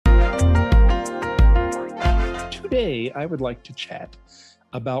Today, I would like to chat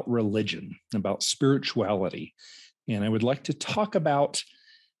about religion, about spirituality, and I would like to talk about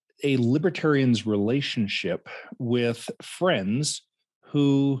a libertarian's relationship with friends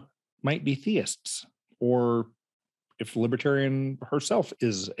who might be theists, or if the libertarian herself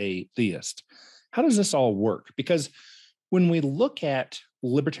is a theist. How does this all work? Because when we look at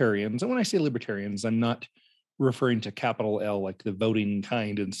libertarians, and when I say libertarians, I'm not referring to capital L, like the voting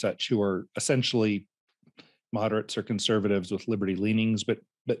kind and such, who are essentially moderates or conservatives with liberty leanings, but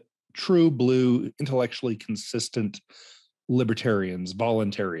true blue, intellectually consistent libertarians,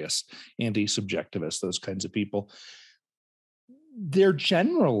 voluntarists, anti-subjectivists, those kinds of people. They're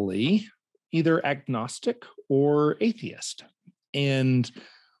generally either agnostic or atheist. And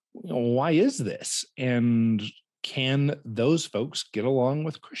why is this? And can those folks get along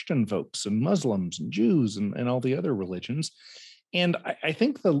with Christian folks and Muslims and Jews and all the other religions? And I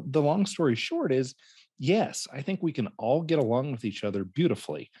think the long story short is, yes, I think we can all get along with each other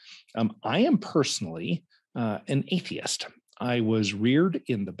beautifully. I am personally an atheist. I was reared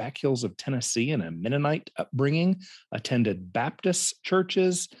in the back hills of Tennessee in a Mennonite upbringing, attended Baptist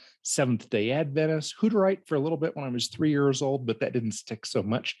churches, Seventh-day Adventist, Hutterite for a little bit when I was 3 years old, but that didn't stick so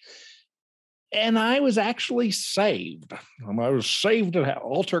much. And I was actually saved. I was saved at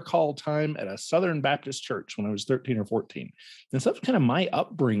altar call time at a Southern Baptist church when I was 13 or 14. And so that's kind of my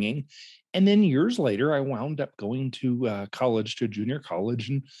upbringing. And then years later, I wound up going to college, to junior college,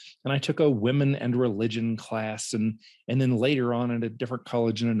 and I took a women and religion class. And then later on at a different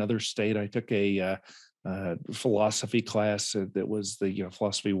college in another state, I took a philosophy class that was the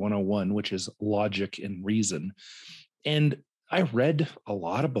Philosophy 101, which is logic and reason. And I read a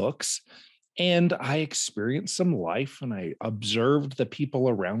lot of books. And I experienced some life, and I observed the people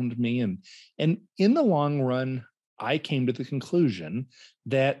around me. And in the long run, I came to the conclusion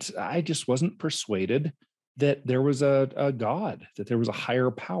that I just wasn't persuaded that there was a God, that there was a higher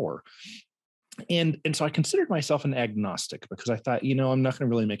power. And so I considered myself an agnostic because I thought, I'm not going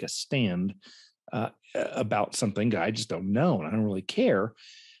to really make a stand about something I just don't know, and I don't really care.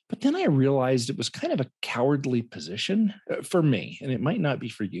 But then I realized it was kind of a cowardly position for me, and it might not be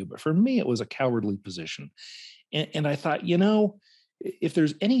for you, but for me, it was a cowardly position. And I thought, if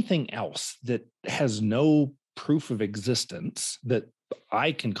there's anything else that has no proof of existence that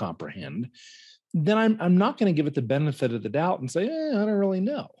I can comprehend, then I'm not going to give it the benefit of the doubt and say, I don't really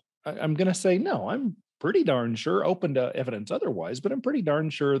know. I'm going to say, no, I'm pretty darn sure, open to evidence otherwise, but I'm pretty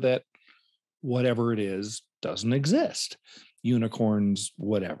darn sure that whatever it is doesn't exist. Unicorns,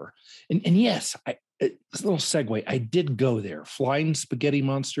 whatever. And yes, this little segue, I did go there. Flying spaghetti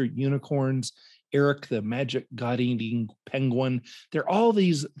monster, unicorns, Eric the magic god-eating penguin. There are all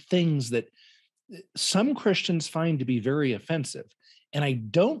these things that some Christians find to be very offensive. And I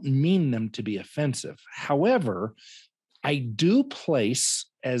don't mean them to be offensive. However, I do place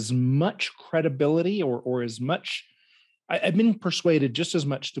as much credibility or as much, I've been persuaded just as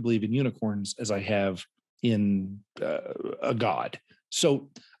much to believe in unicorns as I have in a God.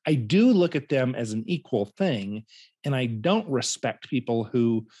 So I do look at them as an equal thing, and I don't respect people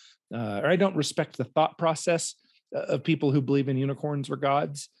who, or I don't respect the thought process of people who believe in unicorns or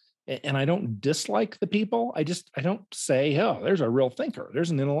gods. And I don't dislike the people. I don't say, oh, there's a real thinker, there's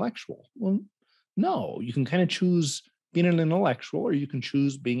an intellectual. Well, no, you can kind of choose being an intellectual, or you can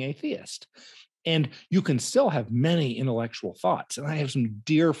choose being a theist. And you can still have many intellectual thoughts. And I have some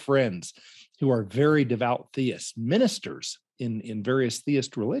dear friends who are very devout theists, ministers in various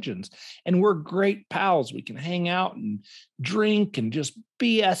theist religions. And we're great pals. We can hang out and drink and just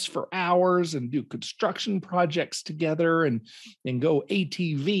BS for hours and do construction projects together and go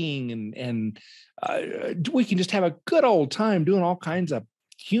ATVing. And we can just have a good old time doing all kinds of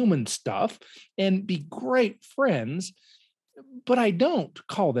human stuff and be great friends. But I don't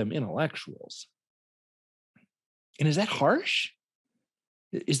call them intellectuals. And is that harsh?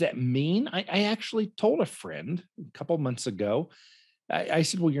 Is that mean? I actually told a friend a couple of months ago, I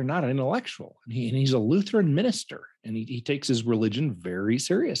said, well, you're not an intellectual. And he's a Lutheran minister, and he takes his religion very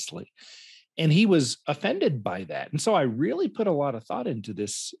seriously. And he was offended by that. And so I really put a lot of thought into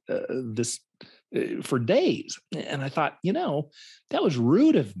this for days. And I thought, that was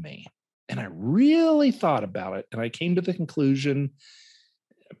rude of me. And I really thought about it. And I came to the conclusion,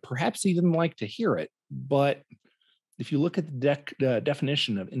 perhaps he didn't like to hear it, but if you look at the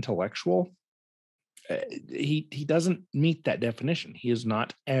definition of intellectual, he doesn't meet that definition. He is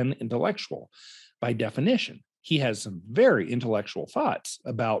not an intellectual by definition. He has some very intellectual thoughts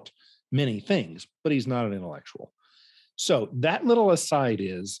about many things, but he's not an intellectual. So that little aside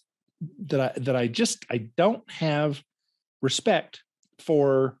is that I don't have respect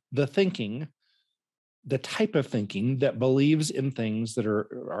for the thinking the type of thinking that believes in things that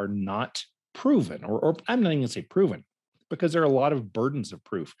are not proven, or I'm not even going to say proven, because there are a lot of burdens of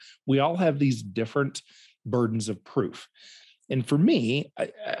proof. We all have these different burdens of proof. And for me,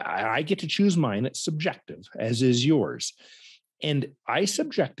 I get to choose mine. It's subjective, as is yours. And I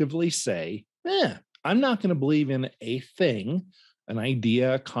subjectively say, I'm not going to believe in a thing, an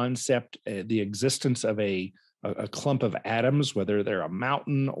idea, concept, the existence of a clump of atoms, whether they're a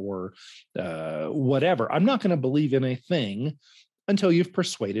mountain or whatever. I'm not going to believe in a thing until you've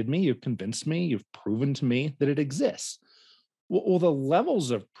persuaded me, you've convinced me, you've proven to me that it exists. Well, the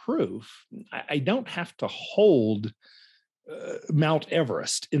levels of proof, I don't have to hold Mount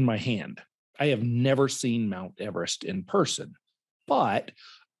Everest in my hand. I have never seen Mount Everest in person, but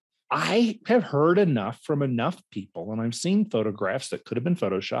I have heard enough from enough people, and I've seen photographs that could have been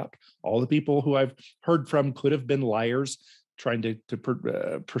photoshopped. All the people who I've heard from could have been liars trying to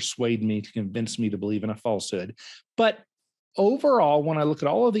persuade me, to convince me to believe in a falsehood. But overall, when I look at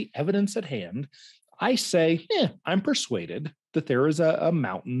all of the evidence at hand, I say, I'm persuaded that there is a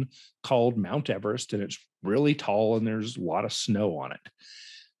mountain called Mount Everest, and it's really tall, and there's a lot of snow on it.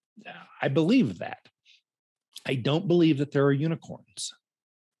 I believe that. I don't believe that there are unicorns.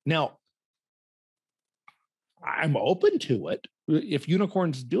 Now, I'm open to it. If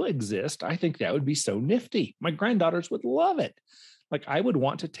unicorns do exist, I think that would be so nifty. My granddaughters would love it. Like, I would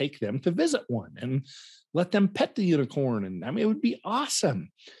want to take them to visit one and let them pet the unicorn. And I mean, it would be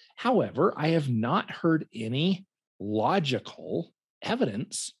awesome. However, I have not heard any logical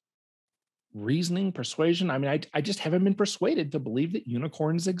evidence, reasoning, persuasion. I mean, I just haven't been persuaded to believe that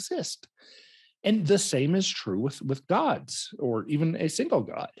unicorns exist. And the same is true with gods, or even a single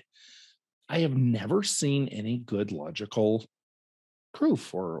God. I have never seen any good logical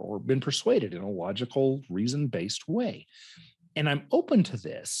proof or been persuaded in a logical, reason-based way. And I'm open to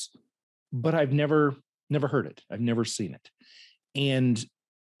this, but I've never heard it. I've never seen it. And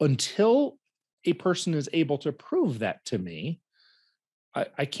until a person is able to prove that to me,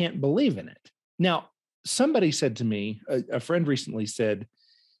 I can't believe in it. Now, somebody said to me, a friend recently said,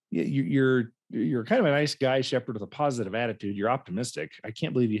 you're kind of a nice guy, Shepherd, with a positive attitude. You're optimistic. I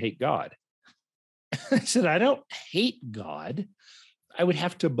can't believe you hate God. I said, I don't hate God. I would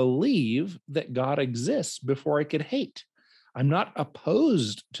have to believe that God exists before I could hate. I'm not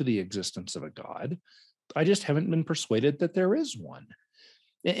opposed to the existence of a God. I just haven't been persuaded that there is one.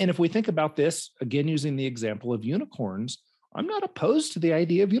 And if we think about this, again, using the example of unicorns, I'm not opposed to the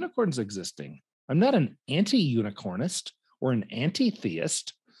idea of unicorns existing. I'm not an anti-unicornist or an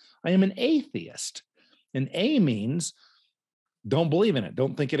anti-theist. I am an atheist. And A means don't believe in it,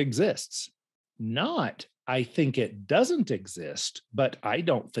 don't think it exists. Not, I think it doesn't exist, but I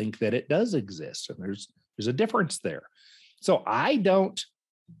don't think that it does exist. And there's a difference there. So I don't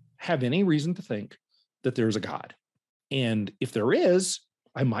have any reason to think that there's a God. And if there is,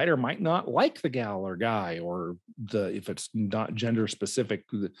 I might or might not like the gal or guy, or if it's not gender specific,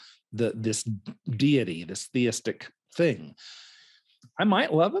 this deity, this theistic thing. I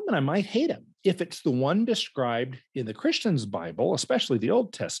might love him and I might hate him. If it's the one described in the Christian's Bible, especially the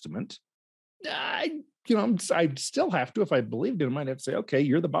Old Testament, I'd still have to, if I believed in him, I'd have to say, okay,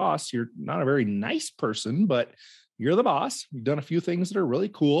 you're the boss. You're not a very nice person, but you're the boss. You've done a few things that are really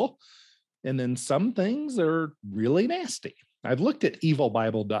cool. And then some things are really nasty. I've looked at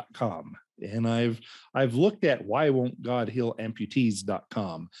evilbible.com, and I've looked at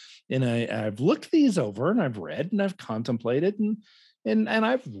whywon'tgodhealamputees.com, and I've looked these over, and I've read and I've contemplated, and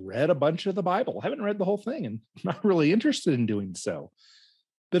I've read a bunch of the Bible. I haven't read the whole thing, and I'm not really interested in doing so.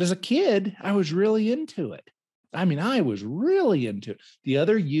 But as a kid, I was really into it. I mean, I was really into it. The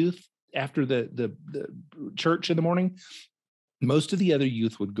other youth after the church in the morning, most of the other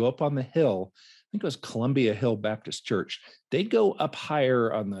youth would go up on the hill. I think it was Columbia Hill Baptist Church. They'd go up higher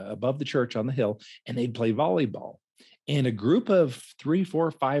above the church on the hill, and they'd play volleyball. And a group of 3,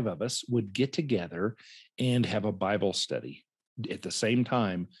 4, 5 of us would get together and have a Bible study at the same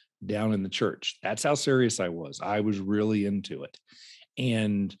time down in the church. That's how serious I was. I was really into it.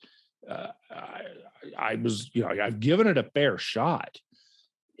 And I was, I've given it a fair shot.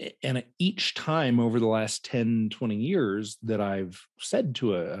 And each time over the last 10, 20 years that I've said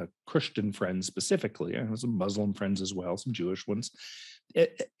to a Christian friend specifically, I have some Muslim friends as well, some Jewish ones,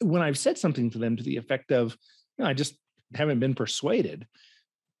 when I've said something to them to the effect of, I just haven't been persuaded,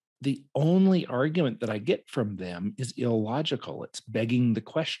 the only argument that I get from them is illogical. It's begging the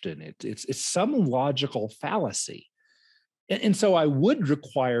question. It's some logical fallacy. And so I would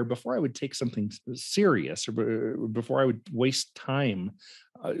require, before I would take something serious, or before I would waste time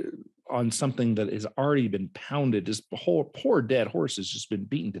on something that has already been pounded, this whole poor dead horse has just been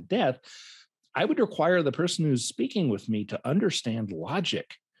beaten to death, I would require the person who's speaking with me to understand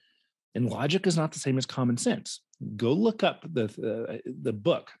logic. And logic is not the same as common sense. Go look up the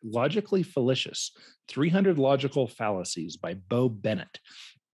book, Logically Fallacious, 300 Logical Fallacies by Bo Bennett,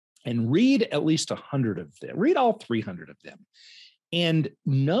 and read at least 100 of them. Read all 300 of them and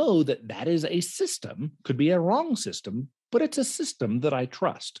know that that is a system, could be a wrong system, but it's a system that I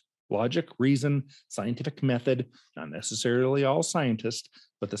trust. Logic, reason, scientific method, not necessarily all scientists,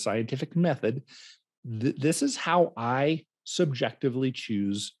 but the scientific method. This is how I subjectively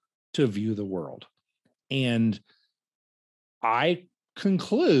choose to view the world. And I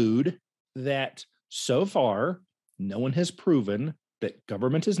conclude that so far, no one has proven that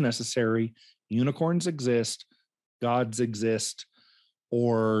government is necessary, unicorns exist, gods exist,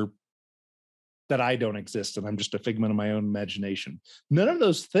 or that I don't exist and I'm just a figment of my own imagination. None of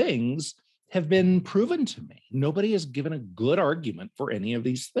those things have been proven to me. Nobody has given a good argument for any of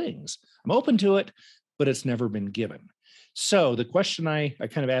these things. I'm open to it, but it's never been given. So the question I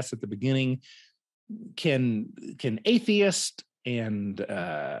kind of asked at the beginning, can atheist and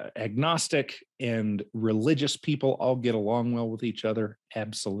agnostic and religious people all get along well with each other?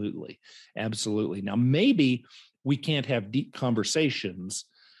 Absolutely. Absolutely. Now, maybe we can't have deep conversations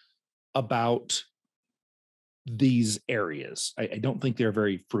about these areas. I don't think they're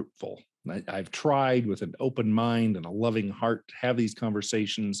very fruitful. I've tried with an open mind and a loving heart to have these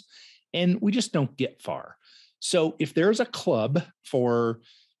conversations, and we just don't get far. So if there's a club for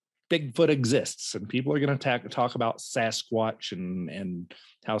Bigfoot exists and people are going to talk about Sasquatch and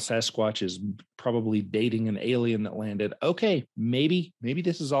how Sasquatch is probably dating an alien that landed, okay, maybe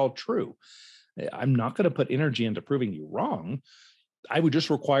this is all true. I'm not going to put energy into proving you wrong. I would just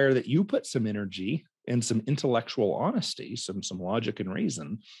require that you put some energy and some intellectual honesty, some logic and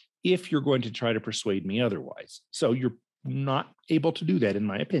reason, if you're going to try to persuade me otherwise. So you're not able to do that, in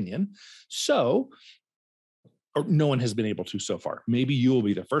my opinion. So, or no one has been able to so far. Maybe you will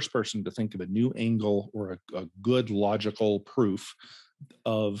be the first person to think of a new angle or a good logical proof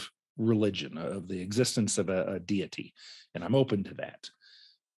of religion, of the existence of a deity. And I'm open to that.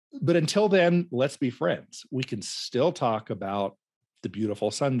 But until then, let's be friends. We can still talk about the beautiful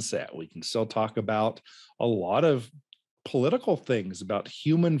sunset. We can still talk about a lot of political things, about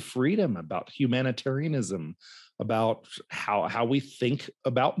human freedom, about humanitarianism, about how we think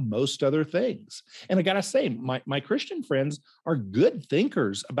about most other things. And I gotta say, my Christian friends are good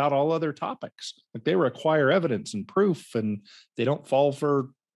thinkers about all other topics. Like, they require evidence and proof, and they don't fall for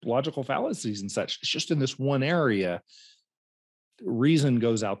logical fallacies and such. It's just in this one area, reason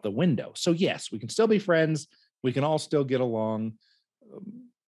goes out the window. So yes, we can still be friends. We can all still get along.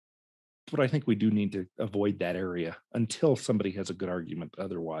 But I think we do need to avoid that area until somebody has a good argument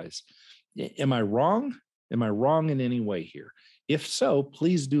otherwise. Am I wrong? Am I wrong in any way here? If so,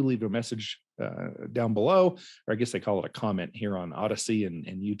 please do leave a message down below, or I guess they call it a comment here on Odyssey and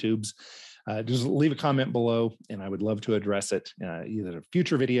YouTube's. Just leave a comment below, and I would love to address it, either a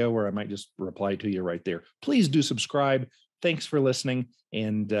future video or I might just reply to you right there. Please do subscribe. Thanks for listening,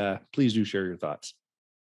 and please do share your thoughts.